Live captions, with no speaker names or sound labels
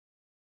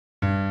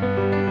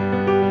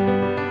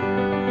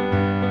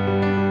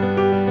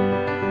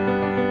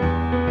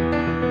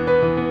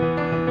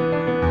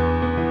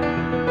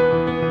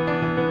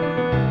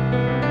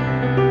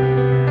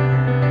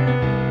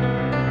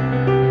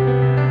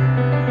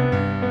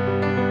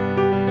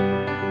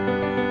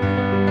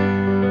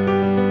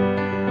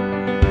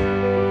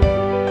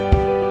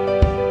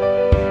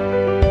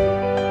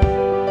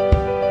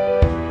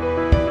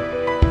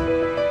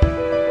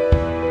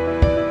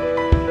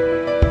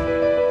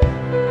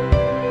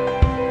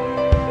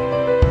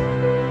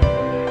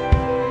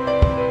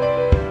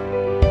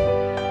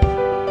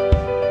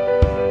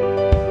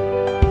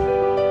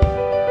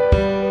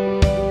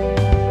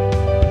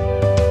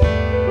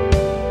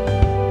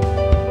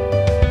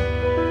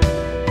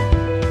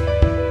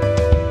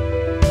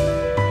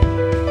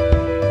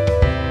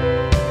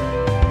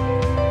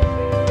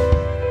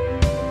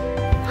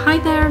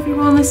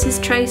everyone, this is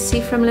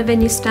Tracey from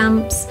Lavinia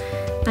Stamps.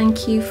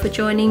 Thank you for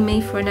joining me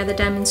for another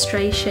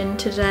demonstration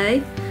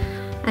today.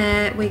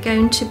 We're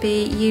going to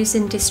be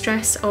using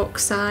distress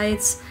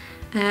oxides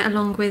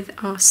along with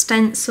our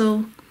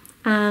stencil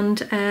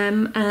and a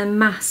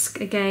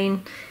mask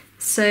again.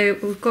 So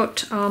we've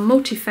got our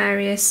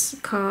multifarious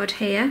card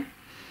here.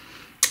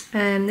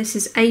 This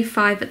is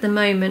A5 at the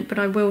moment, but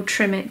I will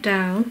trim it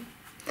down.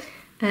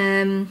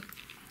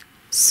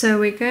 So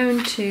we're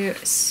going to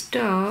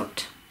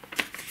start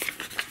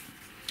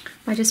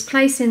by just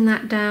placing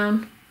that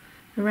down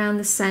around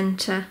the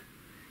centre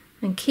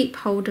and keep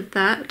hold of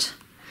that,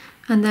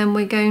 and then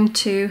we're going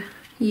to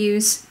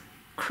use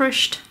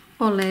crushed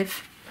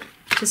olive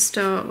to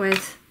start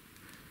with.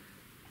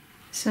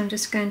 So I'm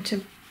just going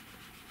to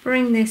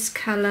bring this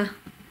colour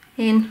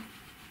in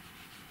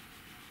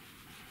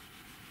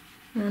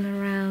and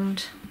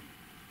around.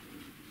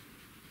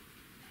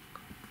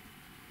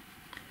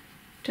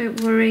 Don't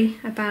worry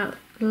about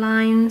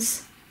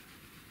lines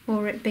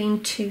or it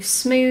being too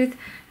smooth.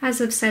 As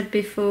I've said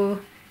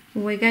before,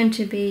 we're going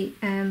to be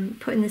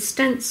putting the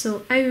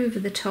stencil over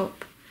the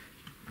top.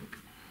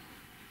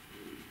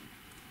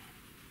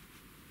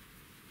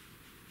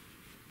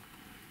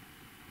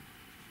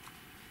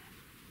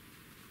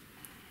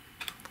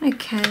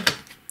 Okay,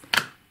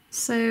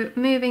 so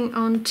moving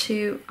on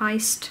to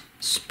iced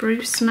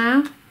spruce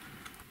now.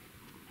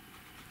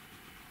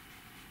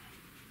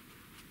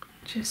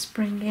 Just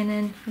bringing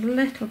in a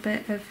little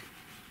bit of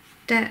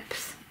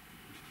depth.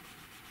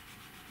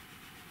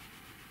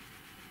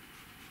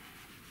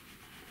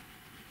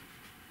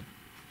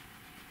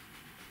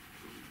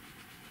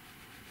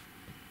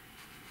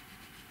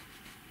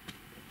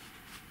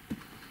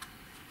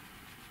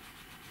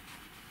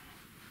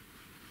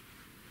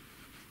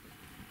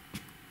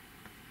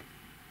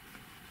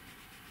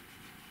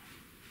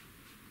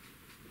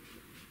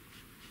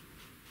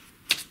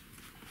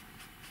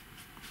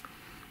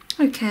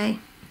 Okay,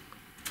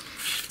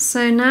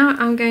 so now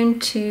I'm going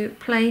to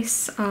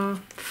place our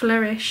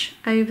flourish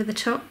over the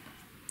top.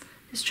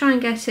 Just try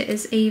and get it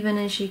as even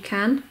as you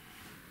can,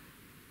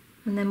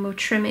 and then we'll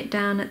trim it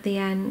down at the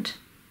end.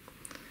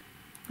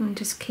 And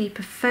just keep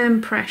a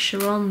firm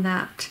pressure on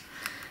that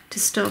to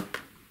stop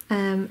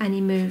any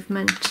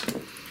movement.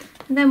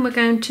 And then we're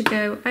going to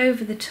go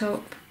over the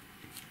top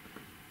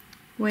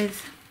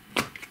with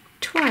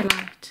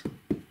Twilight.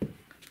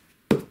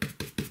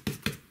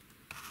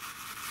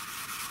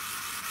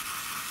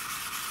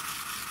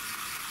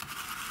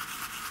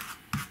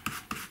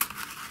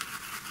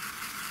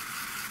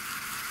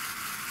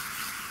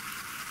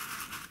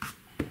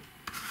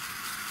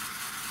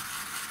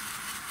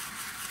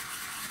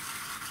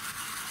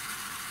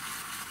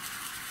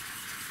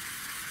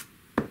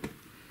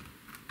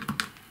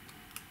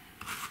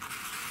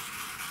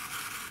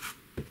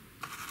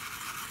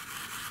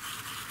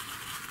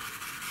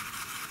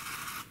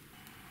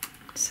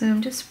 So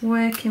I'm just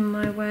working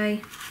my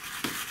way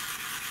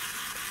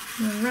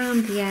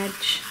around the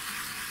edge.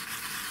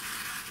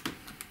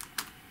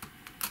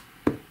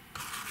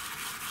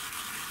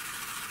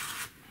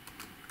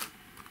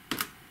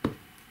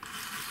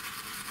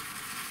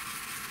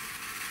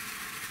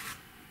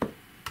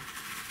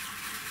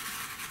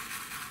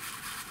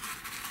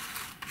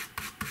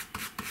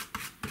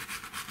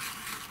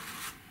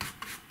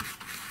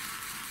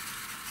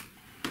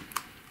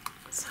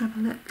 Let's have a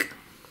look.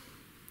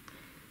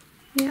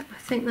 Yep, I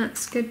think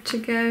that's good to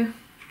go.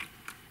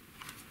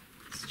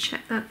 Let's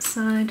check that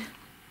side.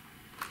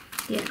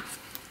 Yeah.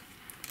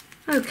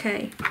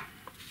 Okay.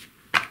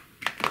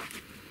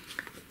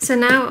 So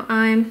now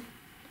I'm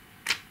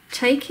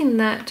taking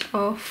that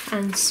off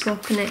and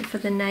swapping it for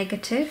the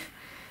negative,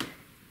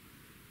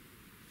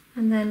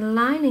 and then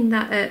lining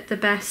that up the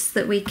best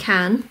that we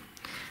can.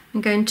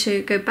 I'm going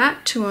to go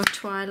back to our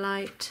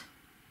Twilight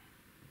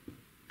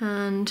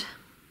and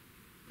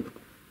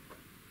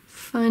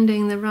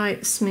finding the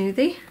right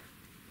smoothie.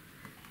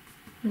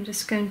 I'm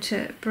just going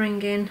to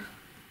bring in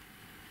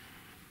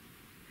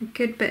a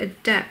good bit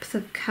of depth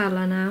of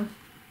colour now,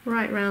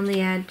 right round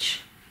the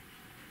edge.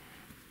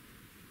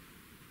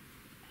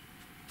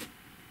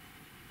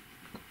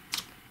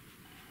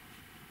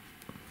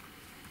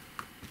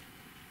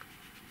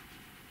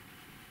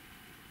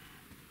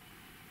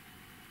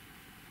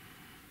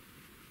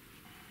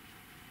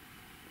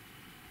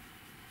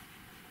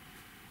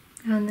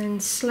 And then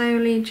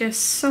slowly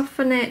just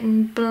soften it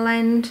and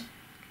blend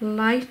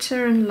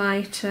lighter and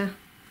lighter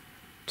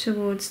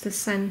towards the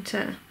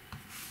centre.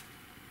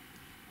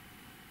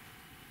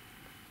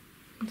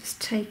 I'm just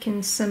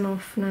taking some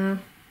off now.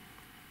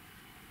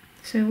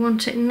 So we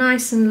want it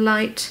nice and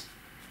light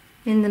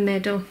in the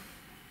middle.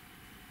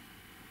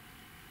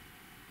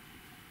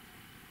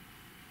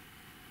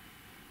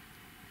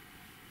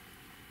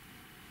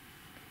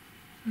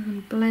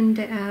 And blend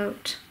it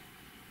out.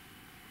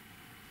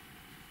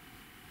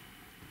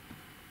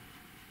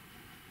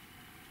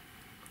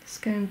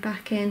 Going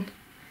back in,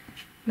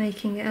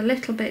 making it a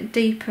little bit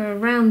deeper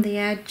around the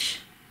edge.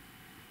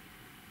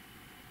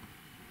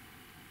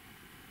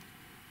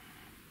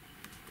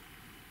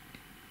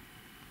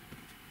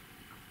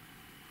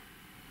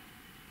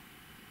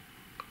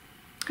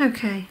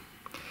 Okay,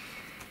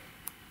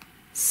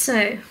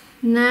 so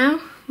now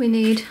we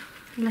need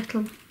a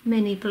little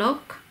mini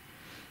block,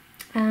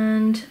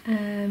 and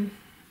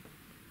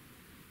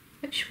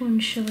which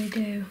one shall we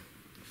do?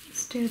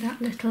 Let's do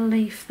that little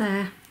leaf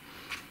there.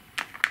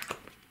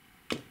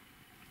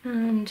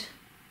 And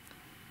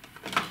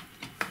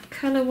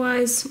colour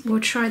wise we'll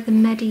try the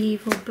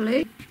medieval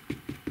blue.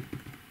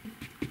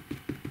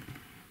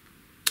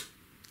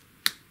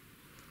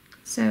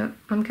 So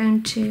I'm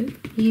going to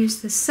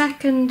use the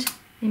second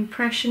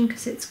impression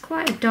because it's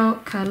quite a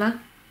dark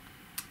colour.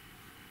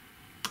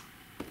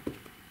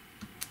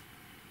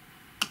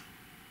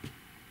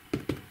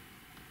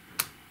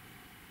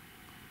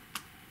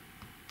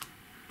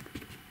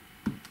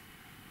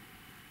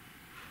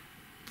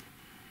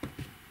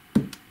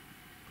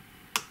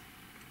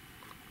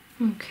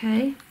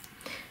 Okay,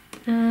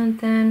 and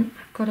then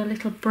I've got a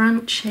little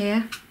branch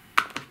here,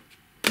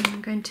 and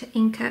I'm going to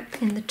ink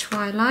up in the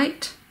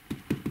twilight.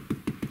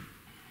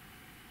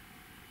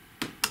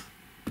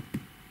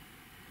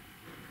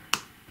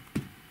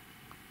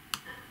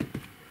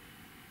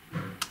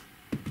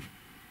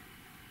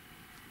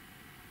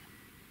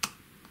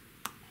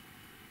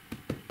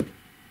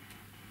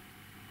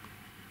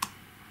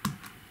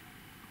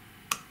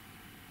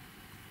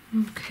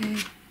 Okay,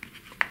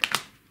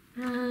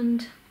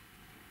 and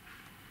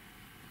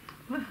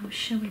what else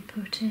shall we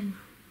put in?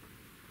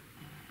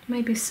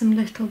 Maybe some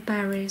little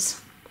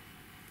berries.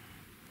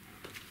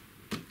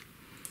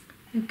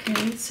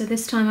 Okay, so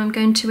this time I'm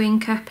going to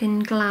ink up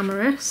in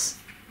Glamorous.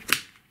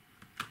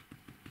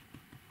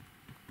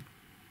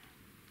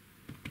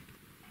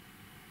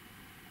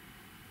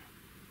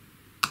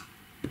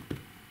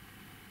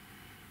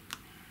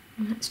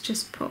 And let's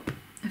just pop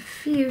a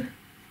few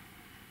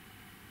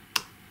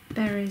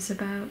berries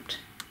about.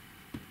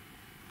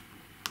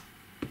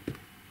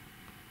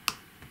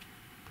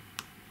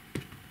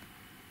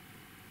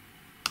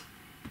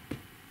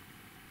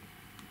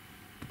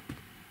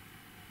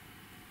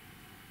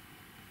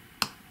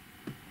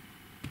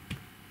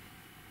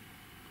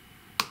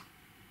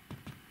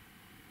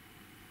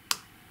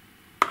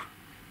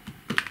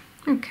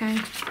 Okay,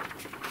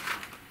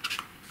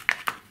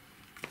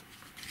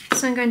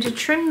 so I'm going to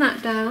trim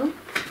that down.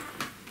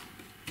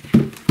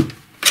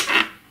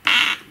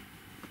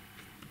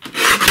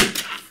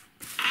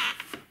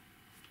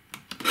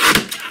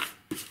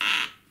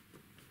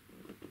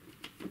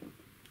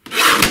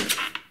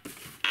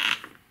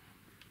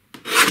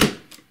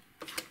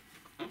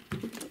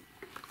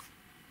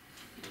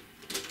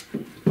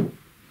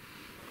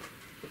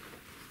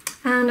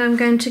 And I'm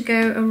going to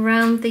go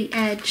around the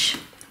edge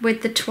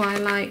with the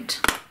twilight.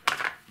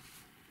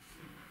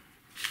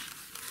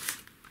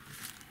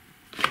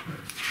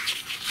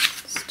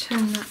 Just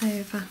turn that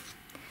over.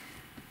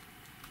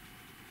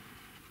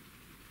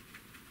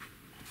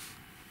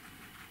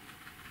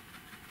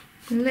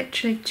 I'm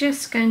literally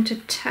just going to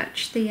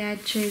touch the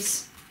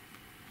edges.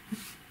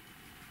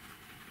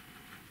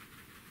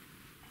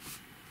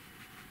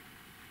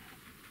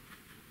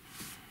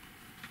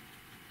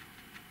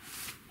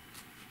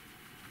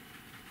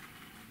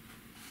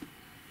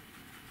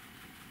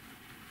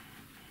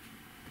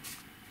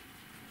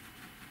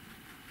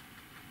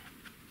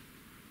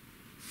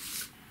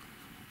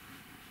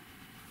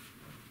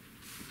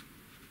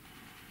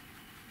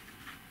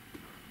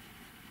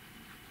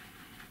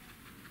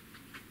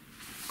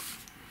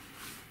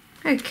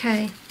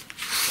 Okay,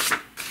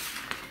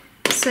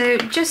 so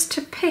just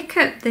to pick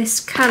up this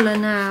colour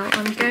now,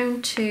 I'm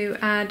going to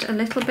add a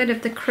little bit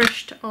of the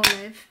crushed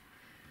olive,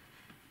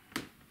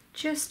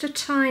 just a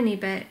tiny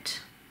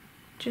bit,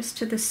 just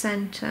to the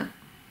centre.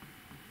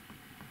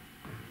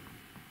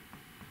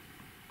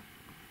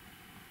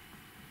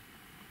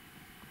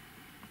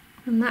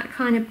 And that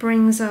kind of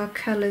brings our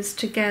colours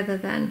together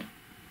then.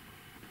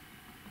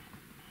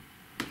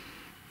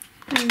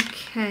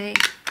 Okay.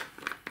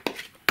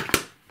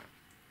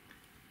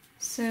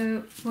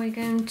 So we're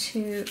going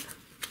to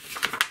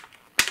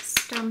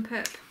stamp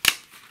up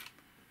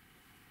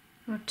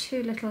our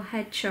two little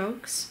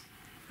hedgehogs,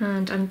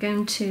 and I'm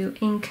going to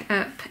ink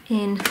up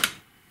in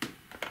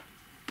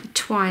the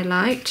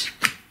twilight.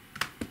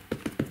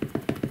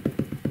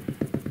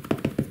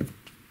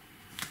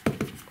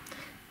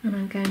 And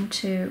I'm going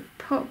to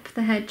pop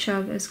the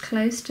hedgehog as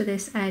close to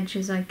this edge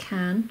as I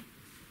can.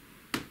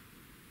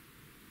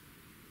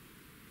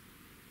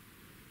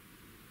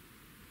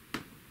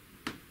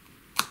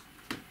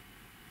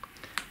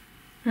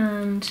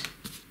 And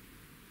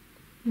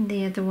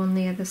the other one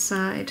the other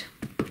side.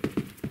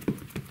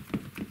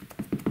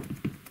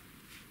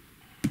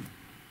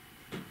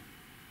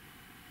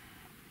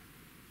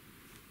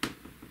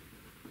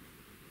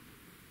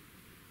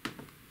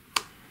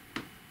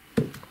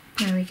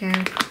 There we go.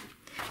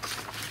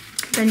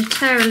 Then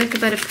tear a little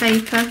bit of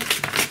paper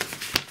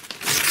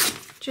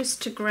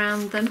just to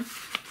ground them.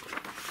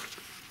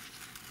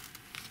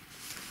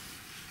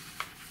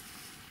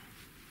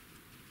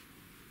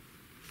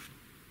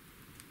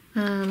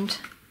 And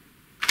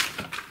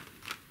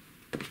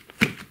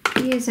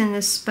using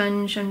the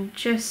sponge, I'm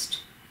just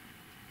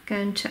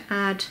going to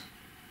add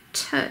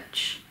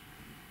touch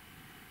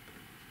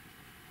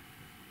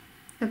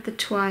of the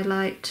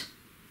twilight.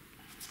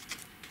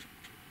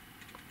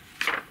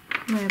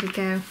 There we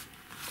go.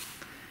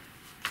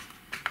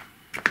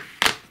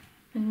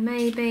 And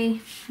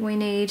maybe we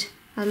need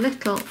a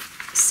little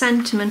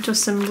sentiment or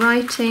some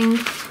writing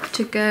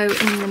to go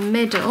in the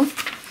middle.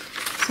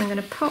 So I'm going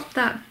to pop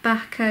that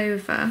back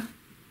over.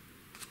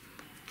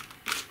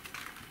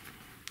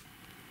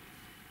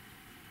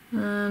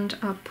 And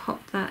I'll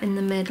pop that in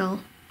the middle.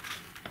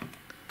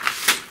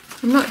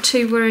 I'm not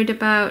too worried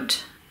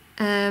about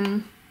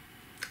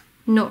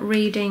not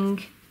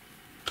reading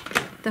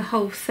the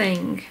whole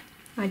thing.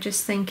 I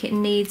just think it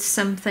needs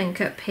something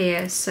up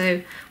here,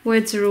 so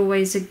words are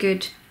always a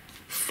good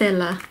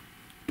filler.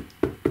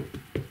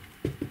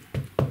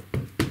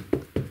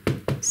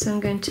 So I'm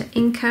going to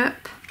ink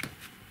up,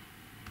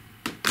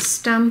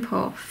 stamp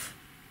off,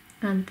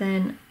 and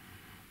then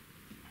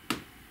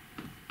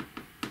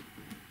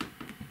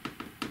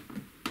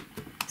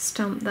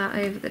stamp that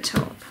over the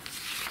top.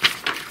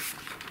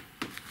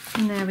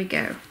 And there we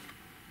go.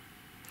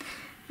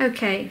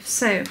 Okay,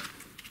 so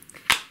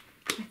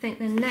I think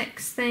the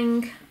next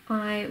thing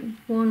I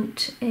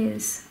want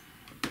is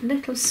a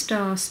little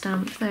star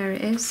stamp. There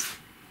it is.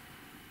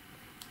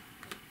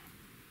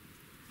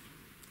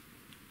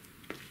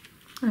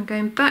 I'm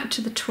going back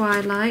to the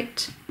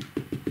twilight,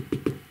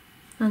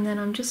 and then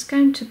I'm just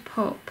going to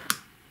pop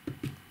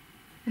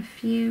a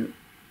few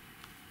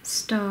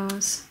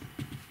stars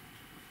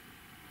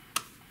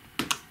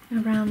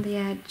around the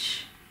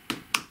edge.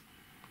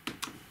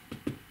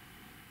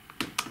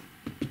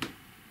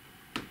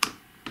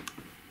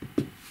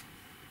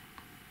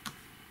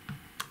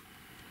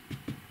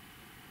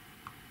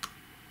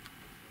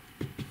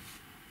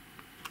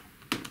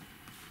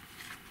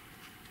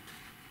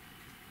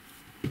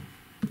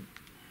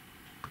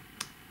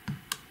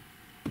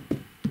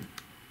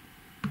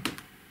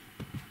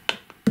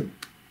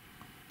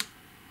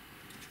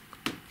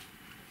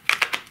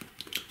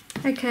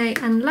 Okay,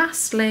 and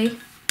lastly,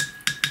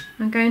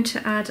 I'm going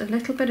to add a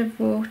little bit of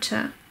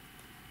water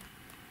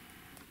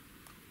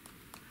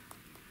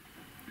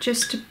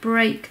just to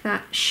break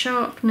that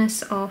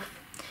sharpness off.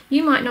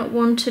 You might not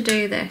want to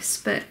do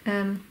this, but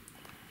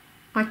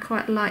I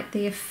quite like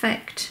the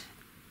effect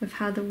of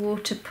how the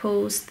water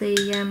pulls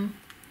the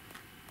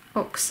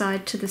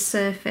oxide to the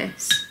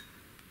surface.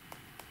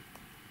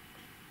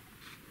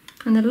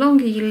 And the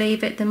longer you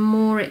leave it, the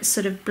more it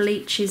sort of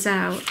bleaches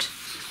out.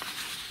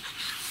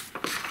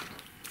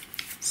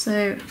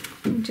 So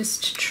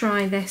just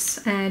try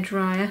this air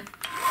dryer.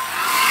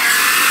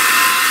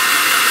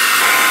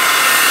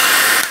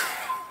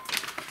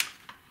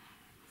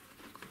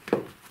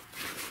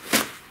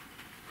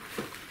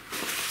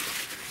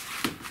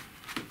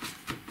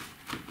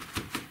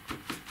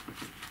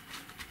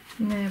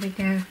 There we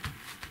go.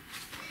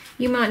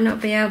 You might not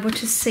be able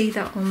to see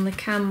that on the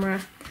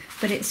camera,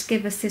 but it's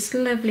given us this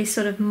lovely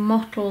sort of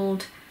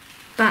mottled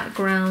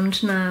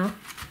background now.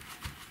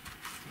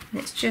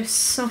 It's just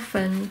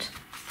softened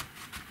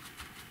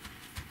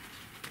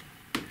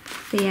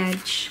the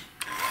edge.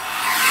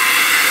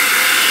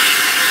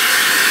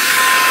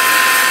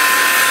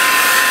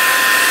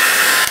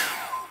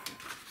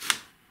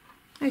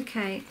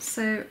 Okay,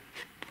 so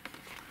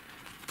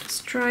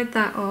just dried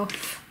that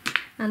off,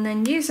 and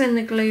then using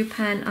the glue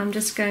pen I'm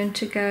just going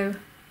to go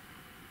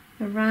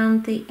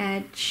around the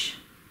edge.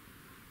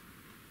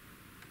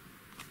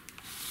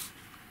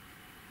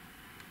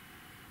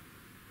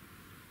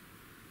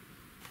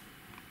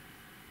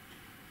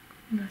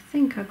 And I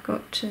think I've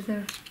got to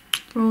the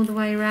all the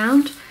way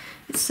around.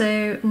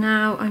 So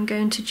now I'm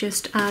going to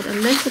just add a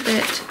little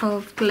bit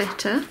of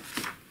glitter.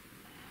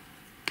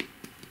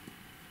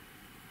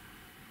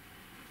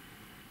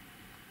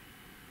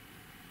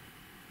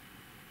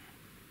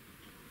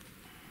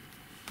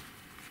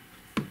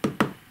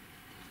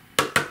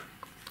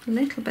 A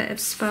little bit of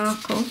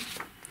sparkle.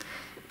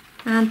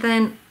 And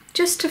then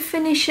just to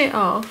finish it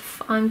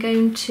off, I'm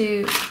going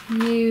to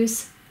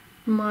use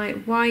my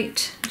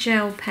white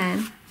gel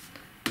pen.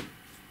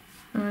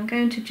 And I'm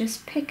going to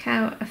just pick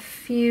out a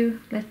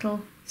few little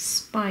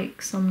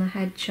spikes on the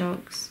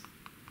hedgehogs,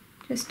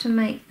 just to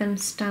make them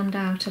stand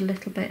out a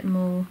little bit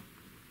more.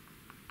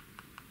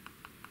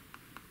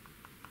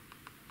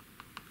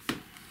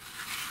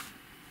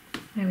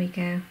 There we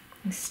go,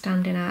 it's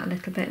standing out a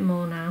little bit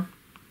more now.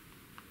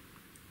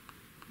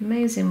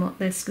 Amazing what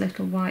this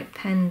little white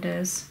pen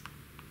does.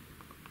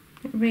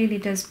 It really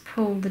does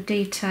pull the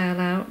detail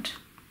out.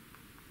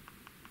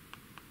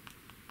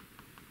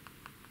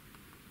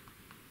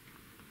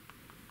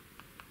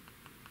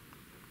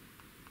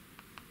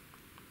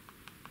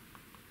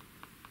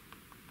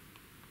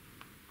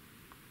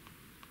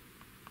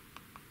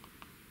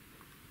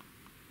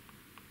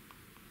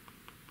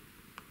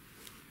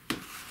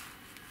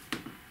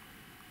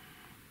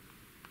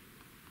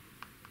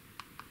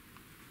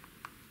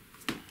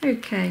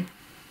 Okay,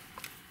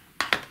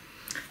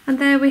 and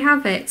there we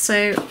have it.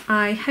 So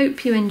I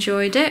hope you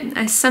enjoyed it.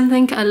 It's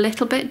something a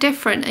little bit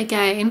different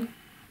again,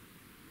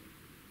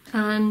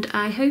 and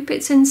I hope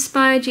it's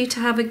inspired you to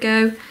have a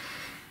go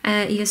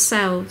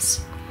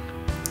yourselves.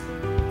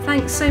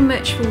 Thanks so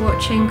much for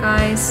watching,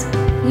 guys.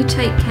 You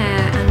take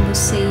care, and we'll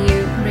see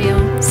you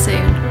real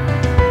soon.